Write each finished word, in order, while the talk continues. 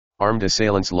Armed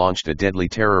assailants launched a deadly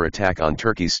terror attack on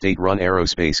Turkey's state-run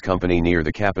aerospace company near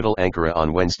the capital Ankara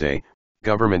on Wednesday,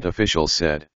 government officials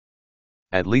said.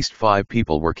 At least 5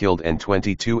 people were killed and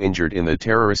 22 injured in the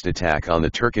terrorist attack on the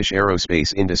Turkish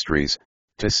Aerospace Industries,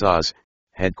 TUSAS,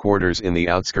 headquarters in the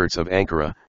outskirts of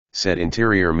Ankara, said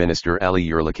Interior Minister Ali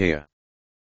Yerlikaya.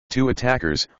 2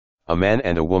 attackers, a man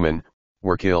and a woman,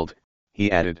 were killed,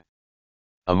 he added.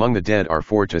 Among the dead are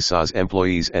 4 TUSAS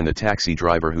employees and the taxi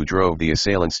driver who drove the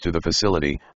assailants to the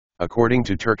facility, according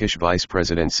to Turkish Vice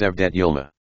President Cevdet Yılma.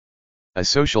 A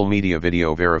social media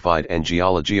video verified and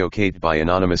geolocalized by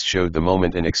Anonymous showed the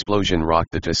moment an explosion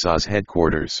rocked the TUSAS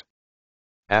headquarters.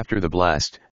 After the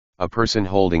blast, a person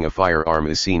holding a firearm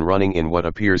is seen running in what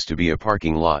appears to be a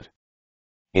parking lot.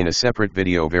 In a separate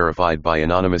video verified by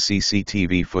Anonymous,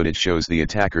 CCTV footage shows the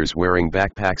attackers wearing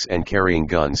backpacks and carrying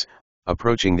guns,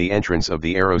 approaching the entrance of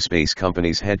the aerospace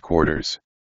company's headquarters.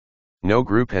 No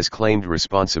group has claimed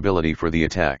responsibility for the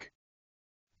attack.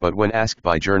 But when asked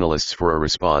by journalists for a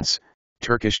response,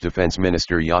 Turkish Defense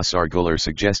Minister Yasar Güler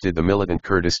suggested the militant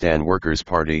Kurdistan Workers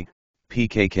Party,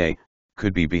 PKK,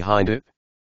 could be behind it.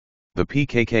 The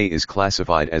PKK is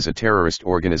classified as a terrorist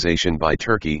organization by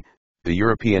Turkey, the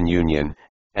European Union,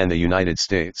 and the United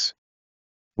States.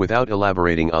 Without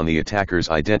elaborating on the attackers'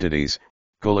 identities,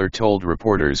 Güler told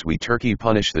reporters, "We Turkey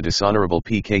punish the dishonorable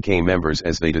PKK members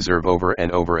as they deserve over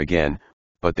and over again,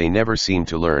 but they never seem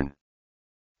to learn."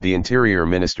 The Interior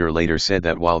Minister later said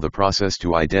that while the process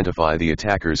to identify the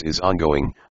attackers is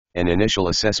ongoing, an initial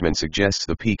assessment suggests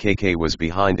the PKK was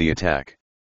behind the attack.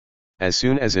 As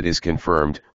soon as it is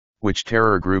confirmed which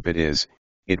terror group it is,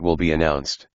 it will be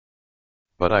announced.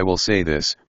 But I will say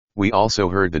this, we also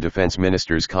heard the defense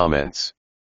minister's comments.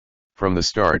 From the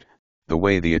start, the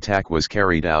way the attack was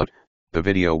carried out, the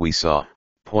video we saw,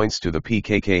 points to the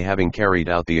PKK having carried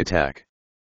out the attack.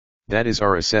 That is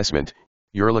our assessment,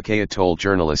 Yerlikaya told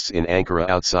journalists in Ankara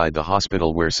outside the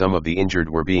hospital where some of the injured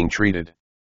were being treated.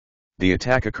 The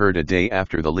attack occurred a day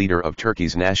after the leader of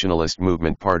Turkey's nationalist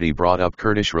movement party brought up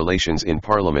Kurdish relations in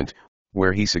parliament,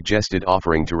 where he suggested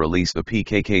offering to release the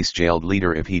PKK's jailed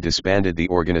leader if he disbanded the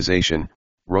organization,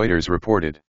 Reuters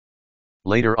reported.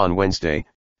 Later on Wednesday,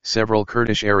 several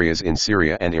Kurdish areas in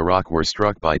Syria and Iraq were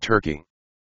struck by Turkey.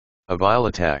 A vile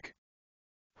attack.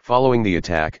 Following the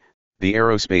attack, the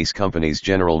aerospace company's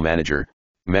general manager,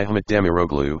 Mehmet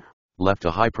Demiroglu, left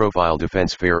a high-profile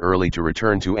defense fair early to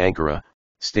return to Ankara,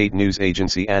 state news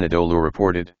agency Anadolu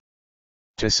reported.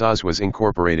 TUSAS was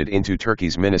incorporated into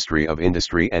Turkey's Ministry of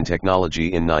Industry and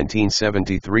Technology in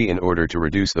 1973 in order to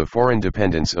reduce the foreign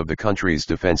dependence of the country's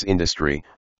defense industry,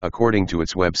 according to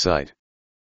its website.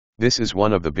 This is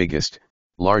one of the biggest,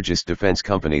 largest defense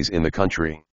companies in the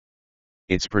country.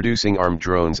 It's producing armed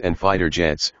drones and fighter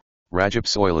jets, Rajab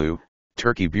Soylu,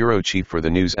 Turkey bureau chief for the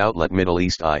news outlet Middle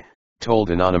East Eye,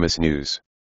 told Anonymous News.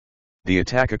 The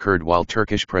attack occurred while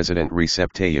Turkish President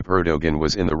Recep Tayyip Erdogan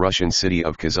was in the Russian city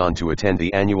of Kazan to attend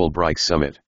the annual BRICS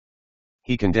summit.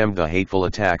 He condemned the hateful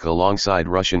attack alongside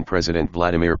Russian President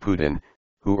Vladimir Putin,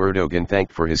 who Erdogan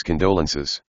thanked for his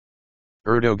condolences.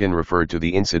 Erdogan referred to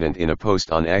the incident in a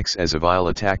post on X as a vile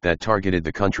attack that targeted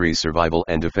the country's survival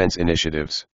and defense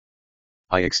initiatives.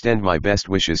 "I extend my best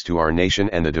wishes to our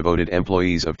nation and the devoted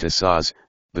employees of TUSAS,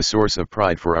 the source of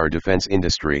pride for our defense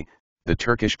industry," the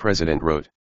Turkish president wrote.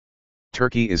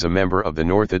 Turkey is a member of the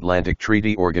North Atlantic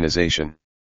Treaty Organization.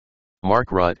 Mark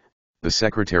Rutte, the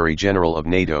Secretary General of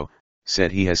NATO,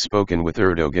 said he has spoken with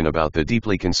Erdogan about the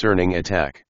deeply concerning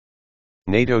attack.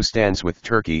 "NATO stands with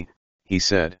Turkey," he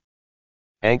said.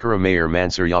 Ankara Mayor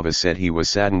Mansur Yavaş said he was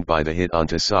saddened by the hit on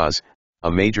TUSAS,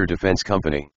 a major defense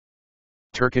company.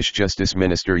 Turkish Justice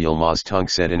Minister Yılmaz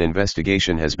Tunç said an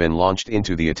investigation has been launched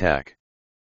into the attack.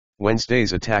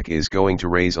 Wednesday's attack is going to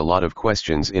raise a lot of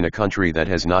questions in a country that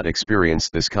has not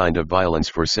experienced this kind of violence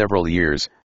for several years,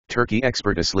 Turkey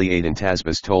expert Asli Aydin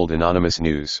Tazbaz told Anonymous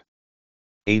News.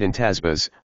 Aydin Tazbaz,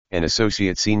 an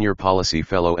associate senior policy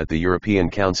fellow at the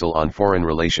European Council on Foreign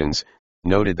Relations,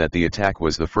 noted that the attack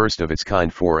was the first of its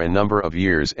kind for a number of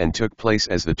years and took place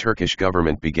as the Turkish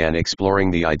government began exploring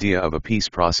the idea of a peace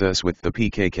process with the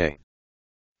PKK.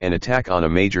 An attack on a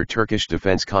major Turkish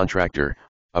defense contractor,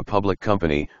 a public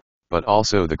company, but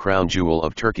also the crown jewel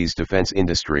of Turkey's defense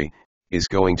industry, is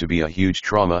going to be a huge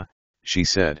trauma, she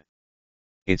said.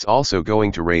 It's also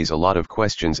going to raise a lot of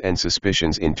questions and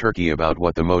suspicions in Turkey about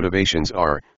what the motivations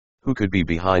are, who could be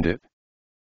behind it.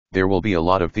 There will be a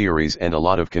lot of theories and a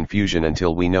lot of confusion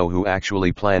until we know who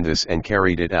actually planned this and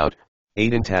carried it out,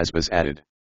 Aydin Tazbaz added.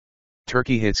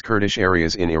 Turkey hits Kurdish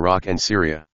areas in Iraq and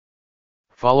Syria.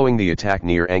 Following the attack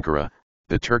near Ankara,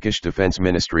 the Turkish Defense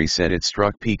Ministry said it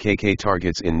struck PKK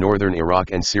targets in northern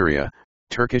Iraq and Syria,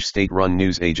 Turkish state-run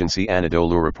news agency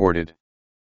Anadolu reported.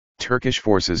 Turkish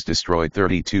forces destroyed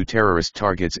 32 terrorist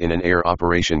targets in an air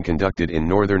operation conducted in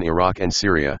northern Iraq and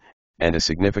Syria, and a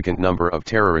significant number of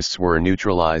terrorists were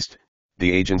neutralized, the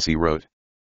agency wrote.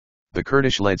 The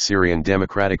Kurdish-led Syrian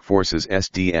Democratic Forces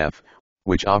SDF,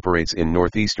 which operates in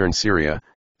northeastern Syria,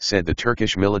 said the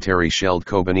Turkish military shelled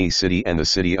Kobani city and the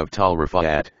city of Tal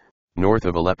Rifayat, north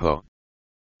of Aleppo.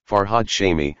 Farhad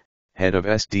Shami, head of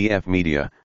SDF media,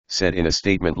 said in a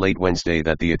statement late Wednesday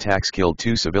that the attacks killed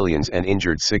 2 civilians and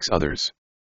injured 6 others.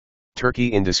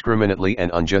 Turkey indiscriminately and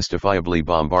unjustifiably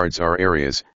bombards our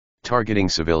areas, targeting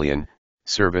civilian,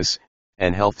 service,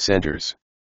 and health centers.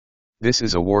 This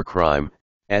is a war crime,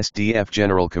 SDF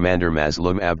General Commander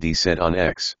Mazlum Abdi said on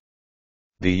X.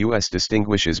 The U.S.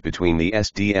 distinguishes between the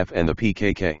SDF and the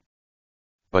PKK.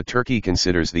 But Turkey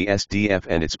considers the SDF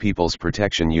and its People's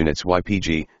Protection Units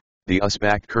YPG, the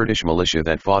US-backed Kurdish militia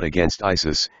that fought against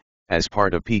ISIS, as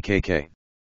part of PKK.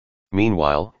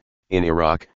 Meanwhile, in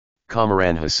Iraq,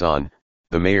 Kamran Hassan,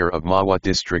 the mayor of Mawat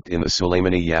district in the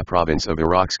Sulaymaniyah province of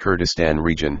Iraq's Kurdistan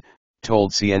region,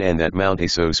 told CNN that Mount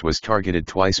Assos was targeted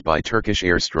twice by Turkish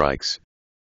airstrikes.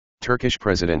 Turkish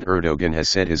President Erdogan has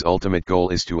said his ultimate goal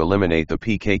is to eliminate the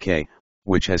PKK,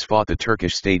 which has fought the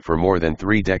Turkish state for more than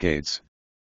 3 decades.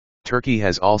 Turkey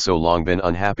has also long been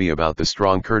unhappy about the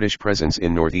strong Kurdish presence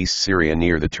in northeast Syria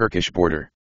near the Turkish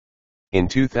border. In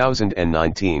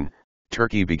 2019,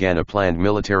 Turkey began a planned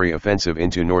military offensive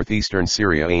into northeastern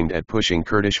Syria aimed at pushing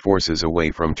Kurdish forces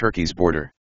away from Turkey's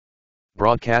border.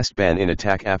 Broadcast ban in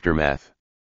attack aftermath.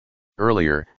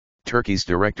 Earlier, Turkey's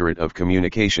Directorate of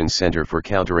Communications Center for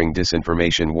Countering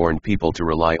Disinformation warned people to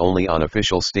rely only on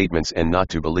official statements and not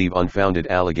to believe unfounded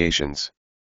allegations.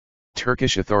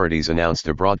 Turkish authorities announced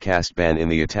a broadcast ban in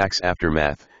the attack's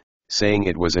aftermath, saying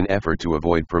it was an effort to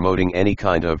avoid promoting any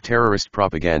kind of terrorist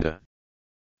propaganda.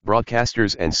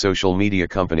 Broadcasters and social media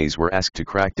companies were asked to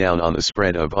crack down on the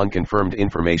spread of unconfirmed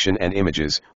information and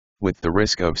images, with the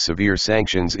risk of severe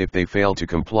sanctions if they fail to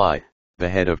comply, the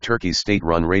head of Turkey's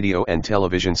state-run radio and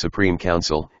television Supreme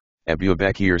Council,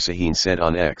 Ebubekir Şahin said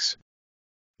on X.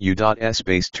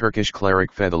 U.S.-based Turkish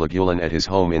cleric Fethullah Gülen at his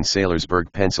home in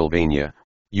Saylorsburg, Pennsylvania,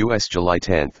 U.S. July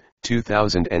 10,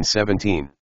 2017.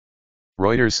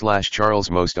 Reuters/Charles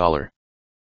Mostaller.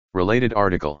 Related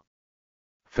article.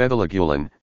 Fethullah Gülen,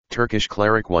 Turkish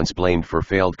cleric once blamed for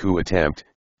failed coup attempt,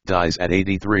 dies at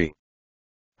 83.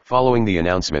 Following the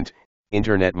announcement,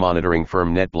 internet monitoring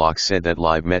firm NetBlocks said that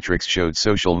live metrics showed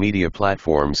social media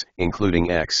platforms,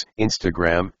 including X,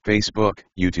 Instagram, Facebook,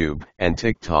 YouTube, and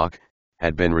TikTok,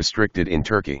 had been restricted in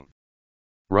Turkey.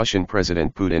 Russian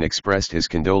President Putin expressed his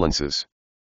condolences.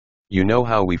 "You know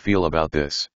how we feel about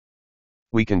this.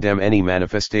 We condemn any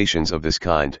manifestations of this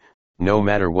kind, no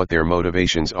matter what their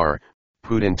motivations are,"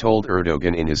 Putin told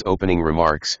Erdogan in his opening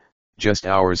remarks, just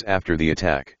hours after the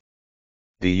attack.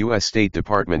 The U.S. State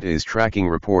Department is tracking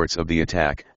reports of the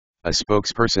attack, a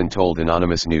spokesperson told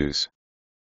Anonymous News.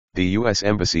 The U.S.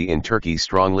 Embassy in Turkey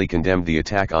strongly condemned the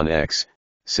attack on X,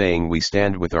 saying, "We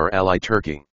stand with our ally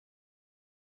Turkey."